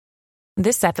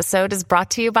This episode is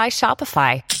brought to you by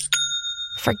Shopify.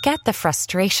 Forget the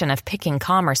frustration of picking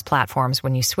commerce platforms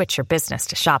when you switch your business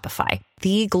to Shopify,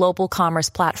 the global commerce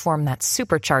platform that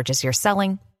supercharges your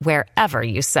selling wherever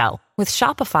you sell. With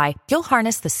Shopify, you'll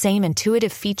harness the same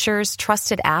intuitive features,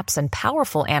 trusted apps, and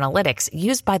powerful analytics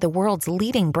used by the world's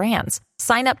leading brands.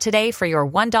 Sign up today for your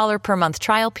 $1 per month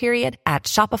trial period at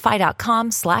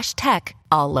shopify.com/tech,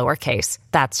 all lowercase.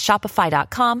 That's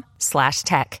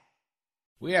shopify.com/tech.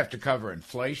 We have to cover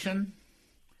inflation,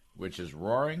 which is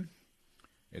roaring.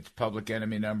 It's public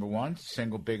enemy number one,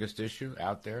 single biggest issue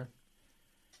out there.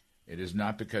 It is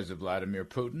not because of Vladimir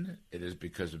Putin. It is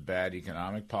because of bad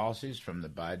economic policies from the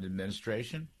Biden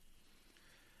administration.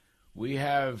 We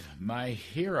have my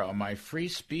hero, my free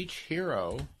speech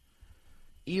hero,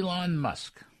 Elon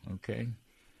Musk. Okay,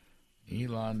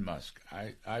 Elon Musk.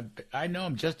 I know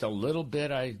him just a little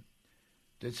bit. I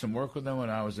did some work with him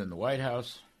when I was in the White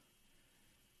House.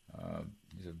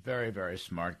 He's a very, very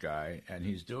smart guy, and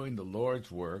he's doing the Lord's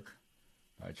work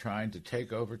by trying to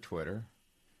take over Twitter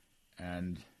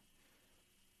and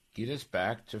get us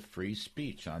back to free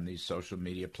speech on these social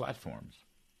media platforms.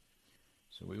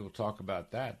 So we will talk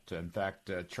about that. In fact,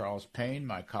 Charles Payne,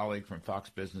 my colleague from Fox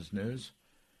Business News,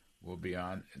 will be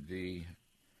on the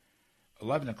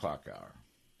 11 o'clock hour.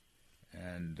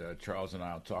 And Charles and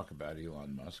I will talk about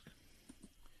Elon Musk.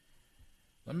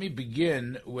 Let me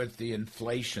begin with the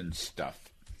inflation stuff,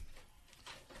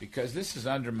 because this is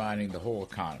undermining the whole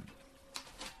economy.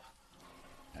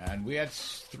 And we had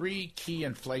 3 key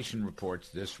inflation reports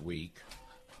this week,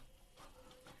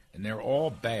 and they're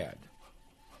all bad.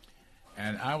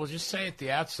 And I will just say at the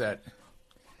outset,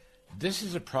 this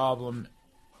is a problem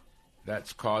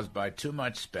that's caused by too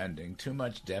much spending, too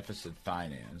much deficit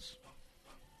finance,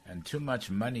 and too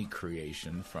much money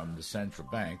creation from the central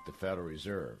bank, the Federal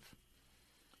Reserve.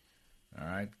 All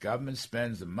right, government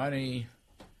spends the money,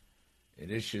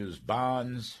 it issues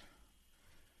bonds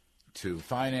to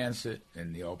finance it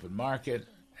in the open market,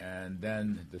 and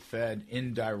then the Fed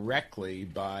indirectly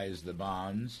buys the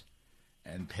bonds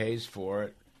and pays for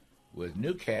it with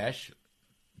new cash,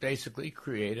 basically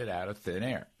created out of thin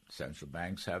air. Central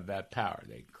banks have that power.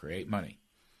 They create money.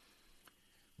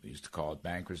 We used to call it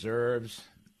bank reserves.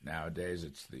 Nowadays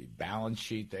it's the balance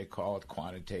sheet, they call it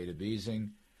quantitative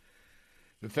easing.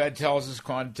 The Fed tells us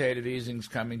quantitative easing is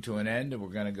coming to an end and we're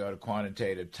going to go to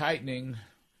quantitative tightening,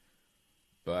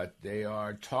 but they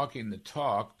are talking the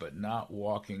talk but not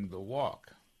walking the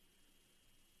walk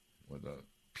with a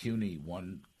puny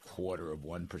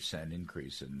 0.25%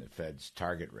 increase in the Fed's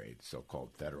target rate,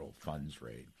 so-called federal funds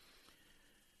rate.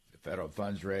 The federal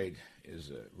funds rate is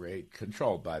a rate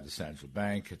controlled by the central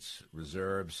bank. It's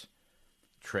reserves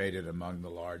traded among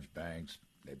the large banks.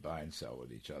 They buy and sell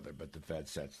with each other, but the Fed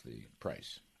sets the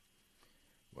price.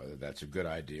 Whether that's a good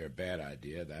idea or bad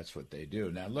idea, that's what they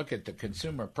do. Now look at the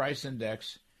Consumer Price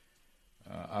Index,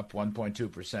 up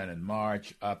 1.2% in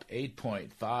March, up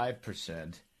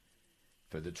 8.5%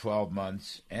 for the 12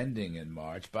 months ending in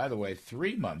March. By the way,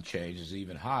 3-month change is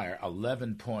even higher,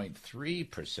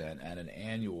 11.3% at an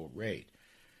annual rate.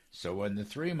 So when the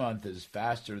 3-month is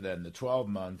faster than the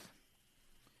 12-month,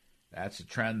 that's a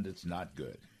trend that's not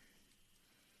good.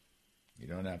 You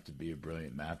don't have to be a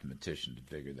brilliant mathematician to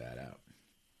figure that out.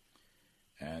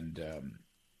 And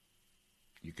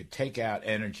you could take out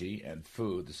energy and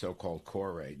food, the so-called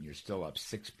core rate, and you're still up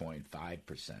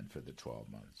 6.5% for the 12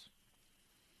 months.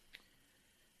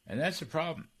 And that's the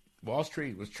problem. Wall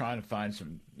Street was trying to find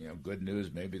some good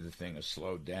news. Maybe the thing has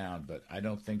slowed down, but I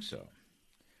don't think so.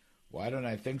 Why don't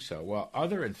I think so? Well,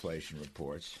 other inflation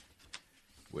reports,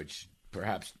 which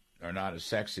perhaps are not as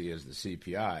sexy as the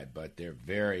CPI, but they're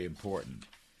very important.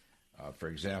 For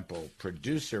example,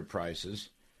 producer prices,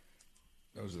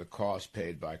 those are the costs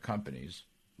paid by companies,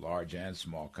 large and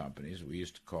small companies. We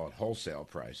used to call it wholesale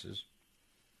prices.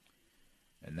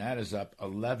 And that is up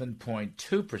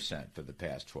 11.2% for the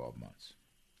past 12 months.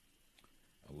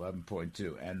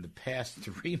 11.2. And the past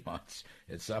 3 months,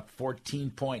 it's up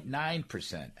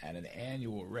 14.9% at an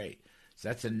annual rate. So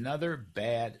that's another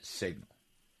bad signal.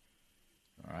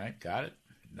 All right, got it?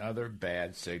 Another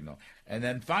bad signal. And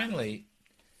then finally,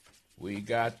 we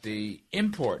got the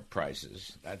import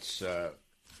prices. That's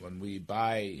when we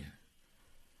buy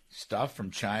stuff from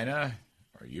China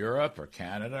or Europe or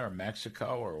Canada or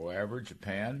Mexico or wherever,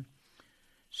 Japan.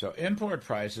 So import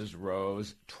prices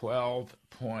rose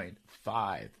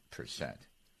 12.5%.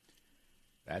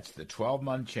 That's the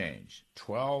 12-month change,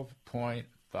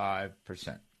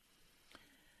 12.5%.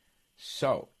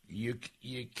 So you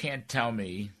can't tell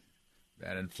me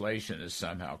that inflation is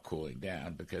somehow cooling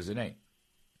down, because it ain't.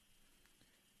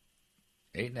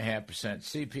 8.5%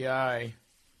 CPI,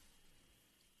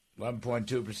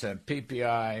 11.2%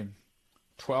 PPI,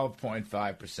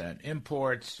 12.5%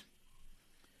 imports.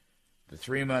 The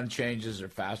 3-month changes are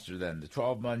faster than the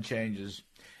 12-month changes.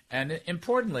 And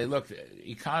importantly, look,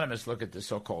 economists look at the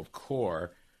so-called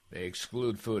core. They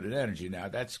exclude food and energy. Now,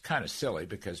 that's kind of silly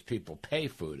because people pay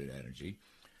food and energy.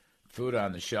 Food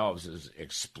on the shelves is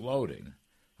exploding.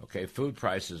 Okay, food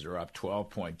prices are up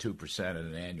 12.2% at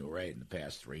an annual rate in the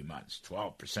past 3 months.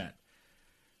 12%.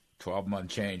 12-month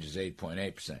change is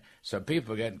 8.8%. So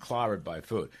people are getting clobbered by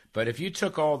food. But if you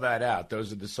took all that out,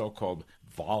 those are the so-called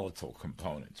volatile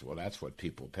components. Well, that's what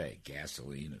people pay,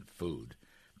 gasoline and food.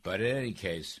 But in any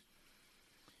case,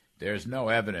 there's no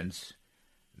evidence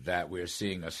that we're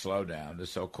seeing a slowdown. The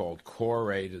so-called core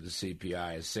rate of the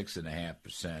CPI is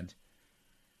 6.5%.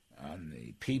 On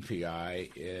the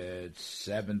PPI, it's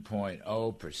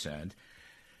 7.0%.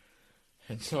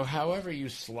 And so however you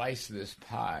slice this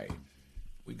pie,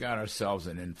 we got ourselves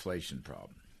an inflation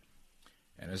problem.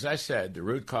 And as I said, the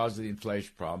root cause of the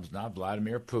inflation problem is not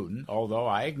Vladimir Putin, although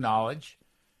I acknowledge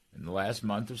in the last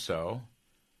month or so,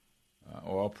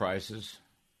 oil prices,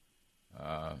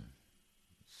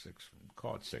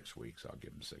 call it 6 weeks, I'll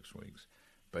give them 6 weeks.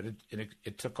 But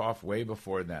it took off way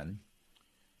before then.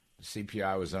 The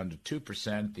CPI was under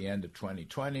 2% at the end of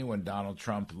 2020 when Donald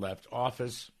Trump left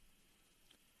office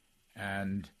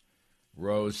and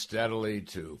rose steadily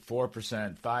to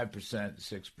 4%, 5%, 6%,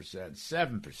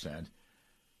 7%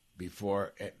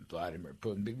 before Vladimir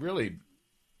Putin, really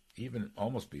even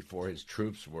almost before his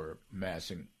troops were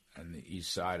massing on the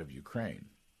east side of Ukraine.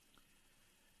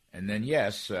 And then,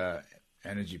 yes,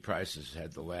 energy prices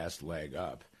had the last leg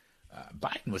up.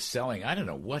 Biden was selling, I don't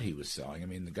know what he was selling. I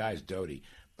mean, the guy's doty.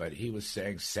 But he was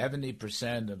saying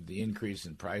 70% of the increase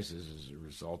in prices is a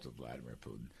result of Vladimir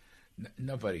Putin.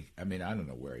 Nobody, I mean, I don't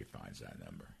know where he finds that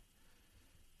number.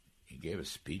 He gave a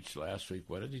speech last week.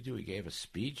 What did he do? He gave a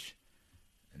speech,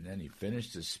 and then he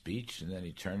finished his speech, and then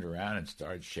he turned around and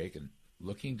started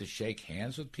looking to shake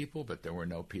hands with people, but there were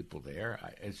no people there.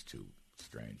 It's too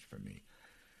strange for me.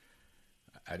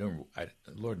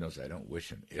 Lord knows I don't wish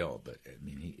him ill, but, I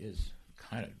mean, he is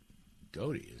kind of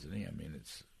doty, isn't he? I mean,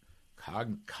 it's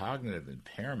cognitive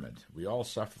impairment. We all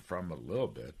suffer from it a little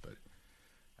bit, but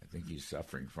I think he's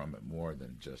suffering from it more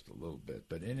than just a little bit.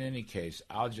 But in any case,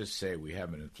 I'll just say we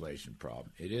have an inflation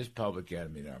problem. It is public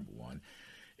enemy number one.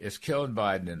 It's killing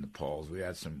Biden in the polls. We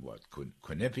had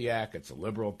Quinnipiac, it's a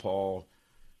liberal poll,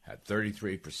 had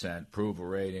 33% approval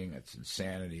rating. It's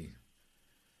insanity.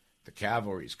 The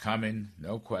cavalry's coming,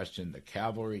 no question. The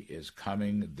cavalry is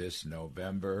coming this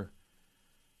November.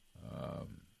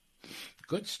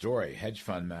 Good story. Hedge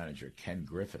fund manager Ken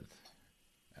Griffith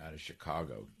out of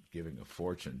Chicago giving a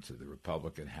fortune to the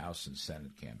Republican House and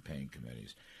Senate campaign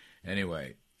committees.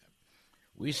 Anyway,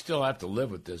 we still have to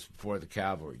live with this before the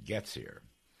cavalry gets here.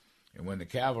 And when the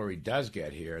cavalry does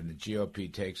get here and the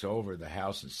GOP takes over the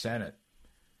House and Senate,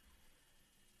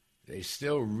 they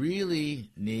still really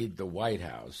need the White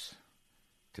House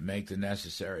to make the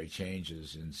necessary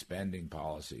changes in spending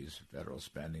policies, federal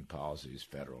spending policies,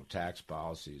 federal tax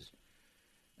policies,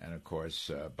 and, of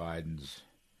course, Biden's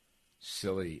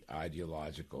silly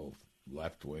ideological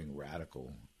left-wing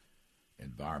radical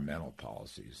environmental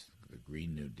policies, the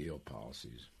Green New Deal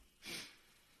policies.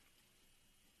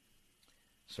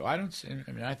 So I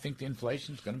think the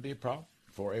inflation is going to be a problem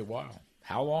for a while.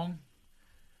 How long?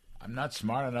 I'm not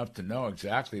smart enough to know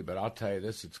exactly, but I'll tell you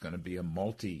this, it's going to be a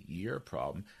multi-year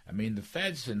problem. I mean, the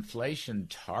Fed's inflation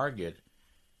target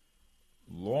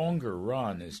longer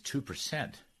run is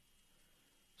 2%.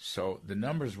 So the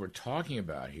numbers we're talking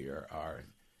about here are,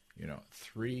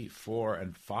 3, 4,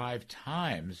 and 5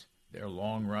 times their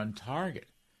long-run target.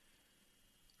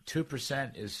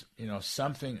 2% is,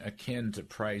 something akin to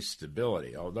price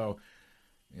stability. Although,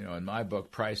 in my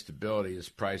book, price stability is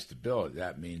price stability.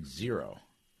 That means zero.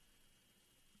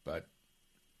 But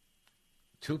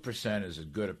 2% is a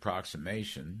good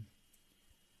approximation.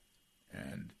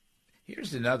 And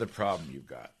here's another problem you've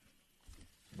got.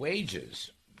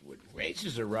 Wages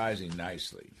are rising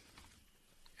nicely,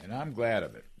 and I'm glad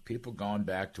of it. People going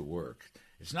back to work.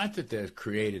 It's not that they've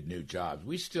created new jobs.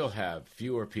 We still have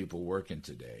fewer people working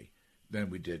today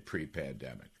than we did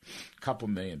pre-pandemic. A couple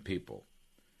million people.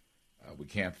 We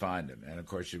can't find them. And, of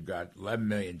course, you've got 11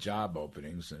 million job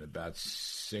openings and about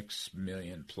 6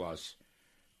 million plus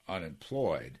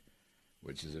unemployed,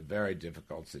 which is a very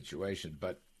difficult situation.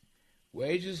 But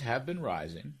wages have been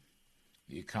rising.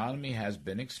 The economy has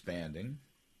been expanding.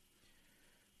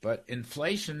 But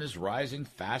inflation is rising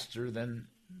faster than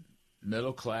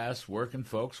middle-class working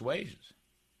folks' wages.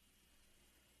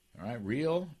 All right,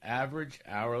 real average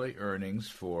hourly earnings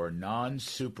for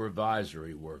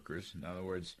non-supervisory workers, in other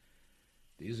words,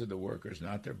 These are the workers,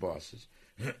 not their bosses.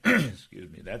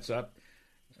 Excuse me. That's up.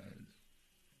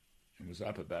 It was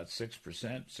up about 6%,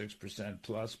 6%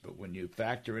 plus. But when you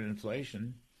factor in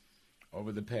inflation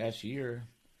over the past year,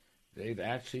 they've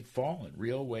actually fallen.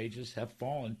 Real wages have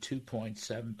fallen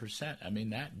 2.7%. I mean,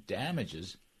 that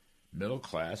damages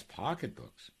middle-class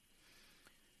pocketbooks.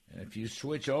 And if you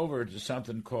switch over to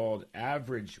something called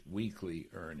average weekly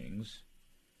earnings,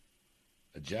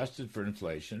 adjusted for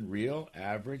inflation, real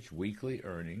average weekly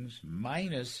earnings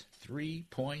minus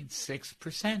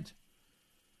 3.6%.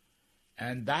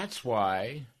 And that's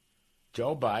why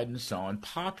Joe Biden's so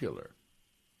unpopular.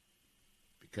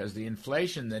 Because the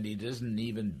inflation that he doesn't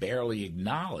even barely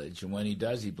acknowledge, and when he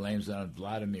does, he blames it on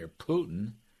Vladimir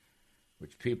Putin,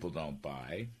 which people don't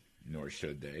buy, nor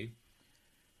should they.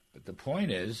 But the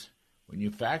point is, when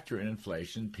you factor in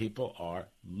inflation, people are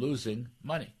losing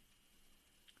money.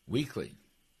 Weekly.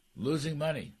 Losing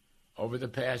money. Over the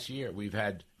past year, we've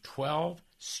had 12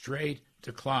 straight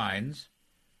declines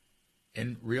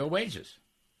in real wages.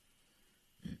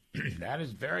 That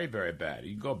is very, very bad.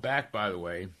 You go back, by the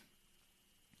way,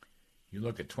 you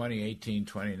look at 2018,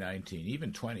 2019,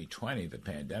 even 2020, the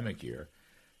pandemic year,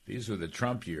 these were the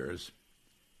Trump years,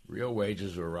 real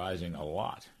wages were rising a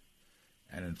lot.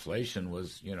 And inflation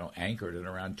was, anchored at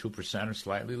around 2% or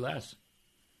slightly less.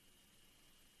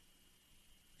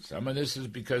 Some of this is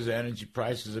because energy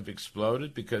prices have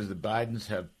exploded, because the Bidens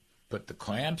have put the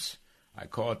clamps. I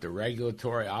call it the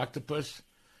regulatory octopus.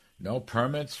 No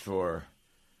permits for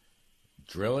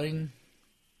drilling,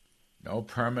 no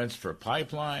permits for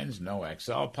pipelines, no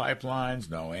XL pipelines,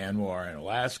 no ANWR in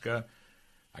Alaska.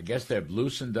 I guess they've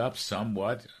loosened up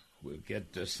somewhat. We'll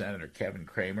get Senator Kevin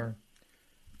Cramer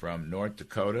from North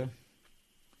Dakota,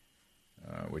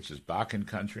 which is Bakken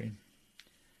country.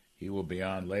 He will be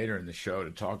on later in the show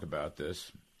to talk about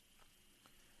this.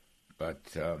 But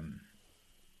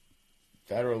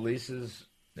federal leases,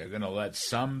 they're going to let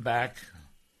some back,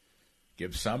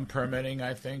 give some permitting,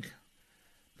 I think,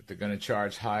 but they're going to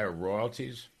charge higher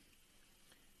royalties,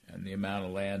 and the amount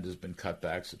of land has been cut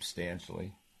back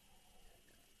substantially.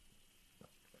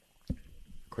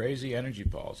 Crazy energy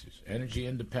policies. Energy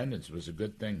independence was a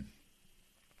good thing.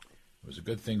 It was a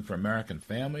good thing for American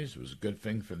families. It was a good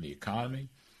thing for the economy.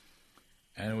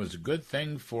 And it was a good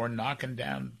thing for knocking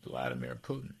down Vladimir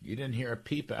Putin. You didn't hear a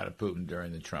peep out of Putin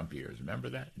during the Trump years. Remember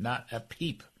that? Not a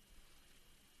peep.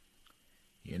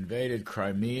 He invaded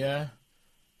Crimea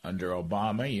under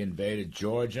Obama. He invaded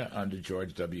Georgia under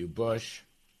George W. Bush.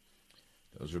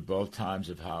 Those were both times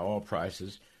of high oil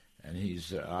prices. And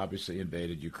he's obviously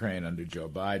invaded Ukraine under Joe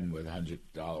Biden with $100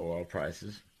 oil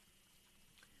prices.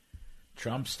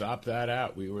 Trump stopped that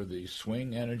out. We were the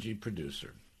swing energy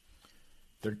producer.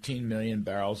 13 million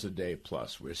barrels a day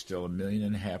plus. We're still 1.5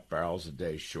 million barrels a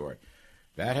day short.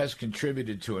 That has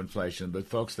contributed to inflation, but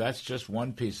folks, that's just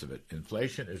one piece of it.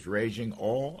 Inflation is raging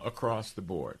all across the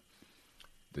board.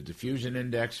 The diffusion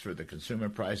index for the consumer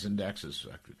price index is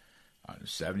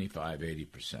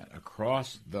 75-80%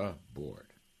 across the board.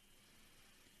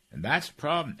 And that's a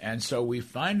problem. And so we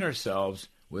find ourselves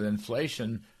with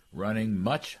inflation running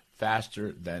much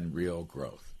faster than real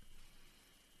growth.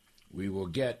 We will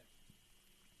get,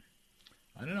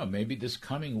 I don't know, maybe this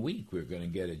coming week we're going to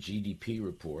get a GDP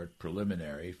report,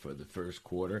 preliminary, for the first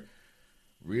quarter.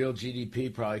 Real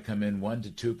GDP probably come in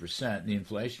 1% to 2%, and the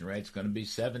inflation rate's going to be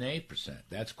 7-8%.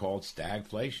 That's called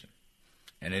stagflation.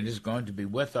 And it is going to be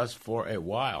with us for a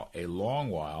while, a long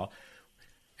while,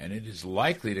 and it is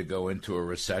likely to go into a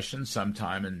recession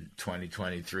sometime in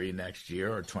 2023 next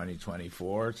year or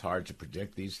 2024. It's hard to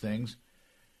predict these things.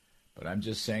 But I'm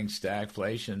just saying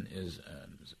stagflation is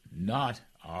not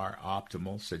our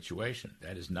optimal situation.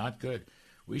 That is not good.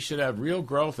 We should have real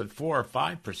growth at 4 or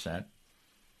 5%,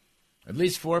 at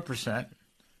least 4%,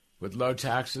 with low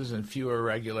taxes and fewer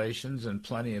regulations and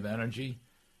plenty of energy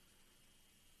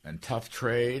and tough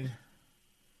trade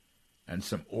and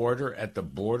some order at the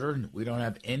border. We don't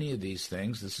have any of these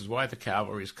things. This is why the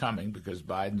cavalry is coming, because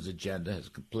Biden's agenda has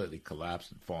completely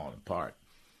collapsed and fallen apart.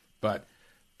 But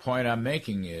point I'm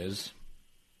making here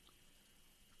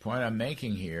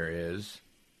is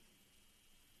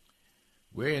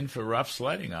we're in for rough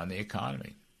sledding on the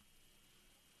economy.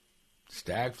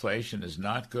 Stagflation is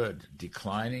not good.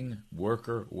 Declining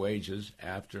worker wages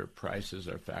after prices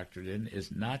are factored in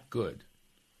is not good.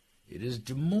 It is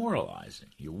demoralizing.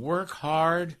 You work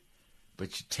hard,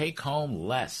 but you take home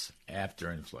less after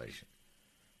inflation.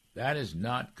 That is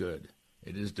not good.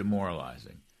 It is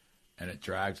demoralizing, and it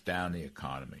drags down the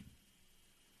economy.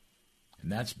 And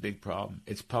that's a big problem.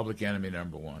 It's public enemy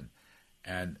number one.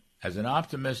 And as an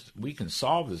optimist, we can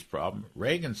solve this problem.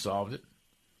 Reagan solved it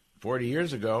 40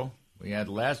 years ago We had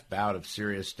the last bout of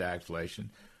serious stagflation.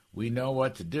 We know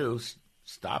what to do.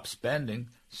 Stop spending.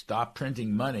 Stop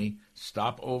printing money.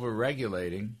 Stop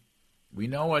over-regulating. We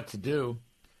know what to do.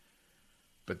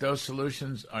 But those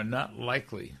solutions are not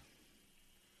likely.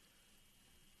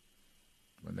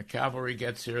 When the cavalry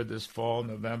gets here this fall,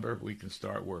 November, we can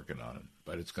start working on it.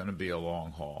 But it's going to be a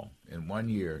long haul. In 1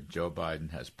 year, Joe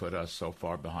Biden has put us so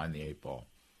far behind the 8 ball.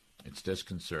 It's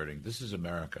disconcerting. This is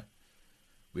America.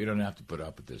 We don't have to put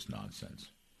up with this nonsense.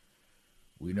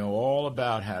 We know all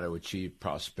about how to achieve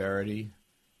prosperity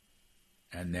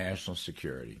and national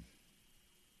security.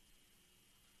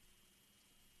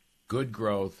 Good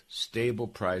growth, stable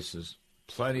prices,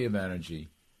 plenty of energy,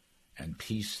 and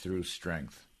peace through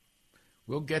strength.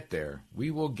 We'll get there.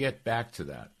 We will get back to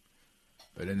that.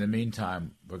 But in the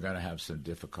meantime, we're going to have some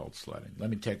difficult sledding. Let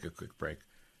me take a quick break.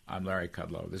 I'm Larry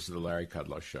Kudlow. This is the Larry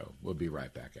Kudlow Show. We'll be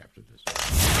right back after this.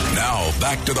 Now,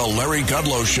 back to the Larry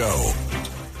Kudlow Show.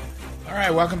 All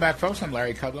right, welcome back, folks. I'm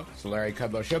Larry Kudlow. It's the Larry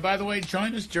Kudlow Show. By the way,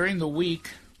 join us during the week.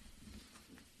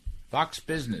 Fox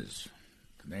Business.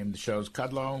 The name of the show is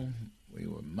Kudlow. We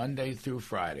were Monday through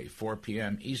Friday, 4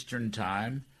 p.m. Eastern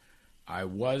Time. I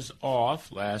was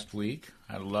off last week.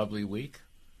 Had a lovely week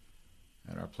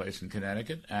at our place in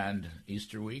Connecticut, and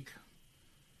Easter week.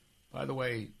 By the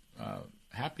way,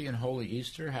 happy and holy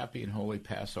Easter, happy and holy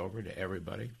Passover to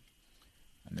everybody.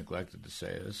 I neglected to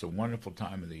say this. It's a wonderful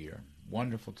time of the year.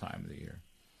 Wonderful time of the year.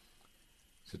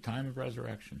 It's a time of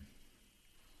resurrection.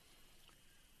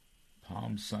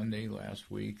 Palm Sunday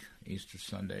last week, Easter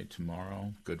Sunday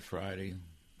tomorrow, Good Friday.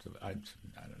 So I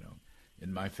don't know.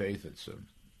 In my faith, it's a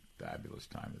fabulous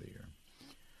time of the year.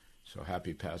 So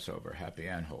happy Passover, happy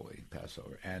and holy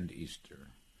Passover and Easter.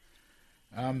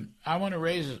 I want to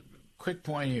raise a quick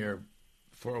point here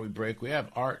before we break. We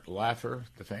have Art Laffer,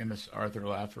 the famous Arthur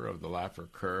Laffer of the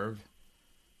Laffer Curve,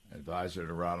 advisor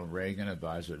to Ronald Reagan,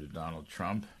 advisor to Donald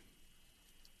Trump,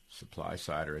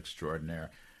 supply-sider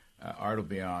extraordinaire. Art will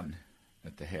be on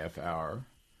at the half hour.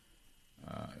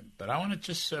 But I want to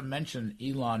just mention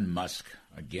Elon Musk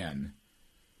again.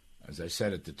 As I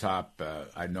said at the top,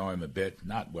 I know him a bit,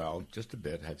 not well, just a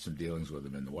bit, had some dealings with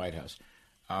him in the White House.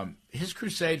 His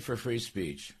crusade for free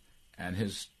speech and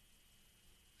his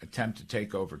attempt to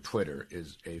take over Twitter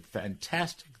is a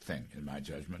fantastic thing, in my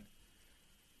judgment.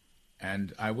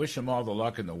 And I wish him all the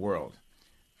luck in the world.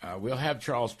 We'll have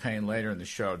Charles Payne later in the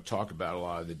show to talk about a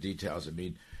lot of the details. I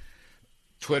mean,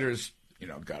 Twitter's,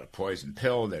 got a poison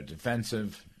pill. They're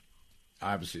defensive.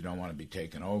 Obviously don't want to be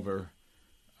taken over.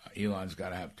 Elon's got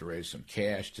to have to raise some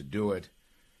cash to do it.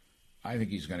 I think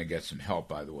he's going to get some help,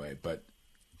 by the way. But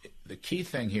the key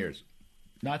thing here is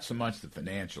not so much the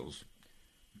financials,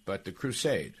 but the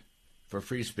crusade for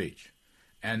free speech.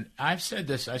 And I said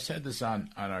this on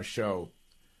our show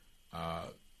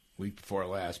week before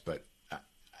last, but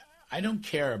I don't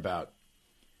care about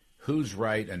who's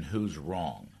right and who's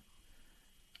wrong.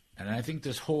 And I think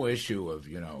this whole issue of,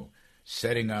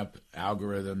 setting up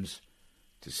algorithms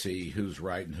to see who's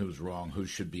right and who's wrong, who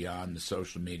should be on the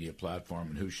social media platform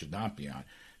and who should not be on,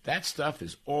 that stuff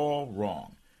is all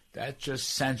wrong. That just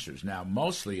censors. Now,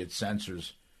 mostly it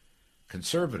censors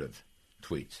conservative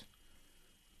tweets.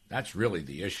 That's really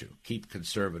the issue. Keep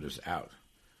conservatives out.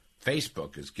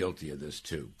 Facebook is guilty of this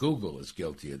too. Google is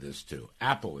guilty of this too.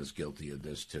 Apple is guilty of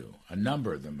this too. A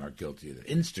number of them are guilty of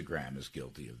this. Instagram is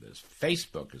guilty of this.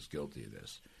 Facebook is guilty of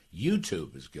this.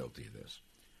 YouTube is guilty of this.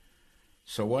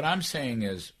 So what I'm saying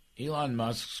is Elon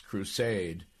Musk's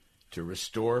crusade to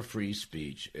restore free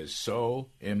speech is so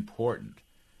important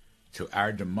to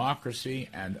our democracy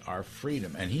and our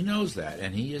freedom. And he knows that,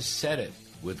 and he has said it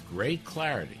with great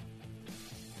clarity.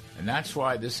 And that's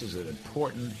why this is an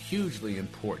important, hugely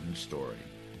important story.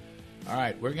 All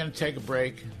right, we're going to take a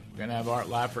break. We're going to have Art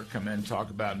Laffer come in and talk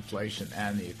about inflation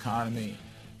and the economy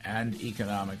and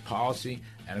economic policy.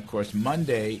 And, of course,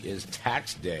 Monday is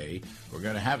tax day. We're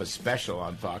going to have a special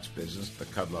on Fox Business, The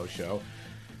Kudlow Show.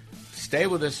 Stay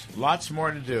with us. Lots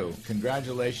more to do.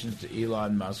 Congratulations to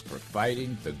Elon Musk for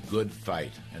fighting the good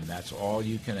fight. And that's all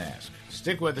you can ask.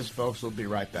 Stick with us, folks. We'll be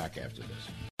right back after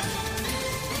this.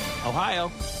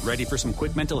 Ohio, ready for some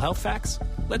quick mental health facts?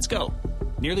 Let's go.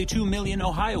 Nearly 2 million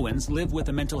Ohioans live with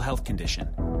a mental health condition.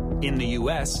 In the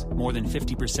U.S., more than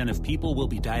 50% of people will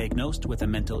be diagnosed with a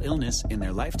mental illness in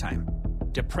their lifetime.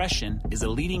 Depression is a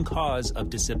leading cause of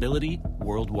disability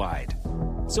worldwide.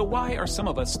 So why are some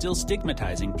of us still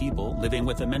stigmatizing people living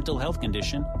with a mental health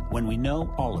condition when we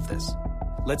know all of this?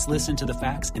 Let's listen to the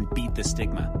facts and beat the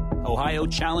stigma. Ohio,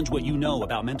 challenge what you know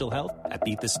about mental health at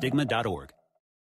beatthestigma.org.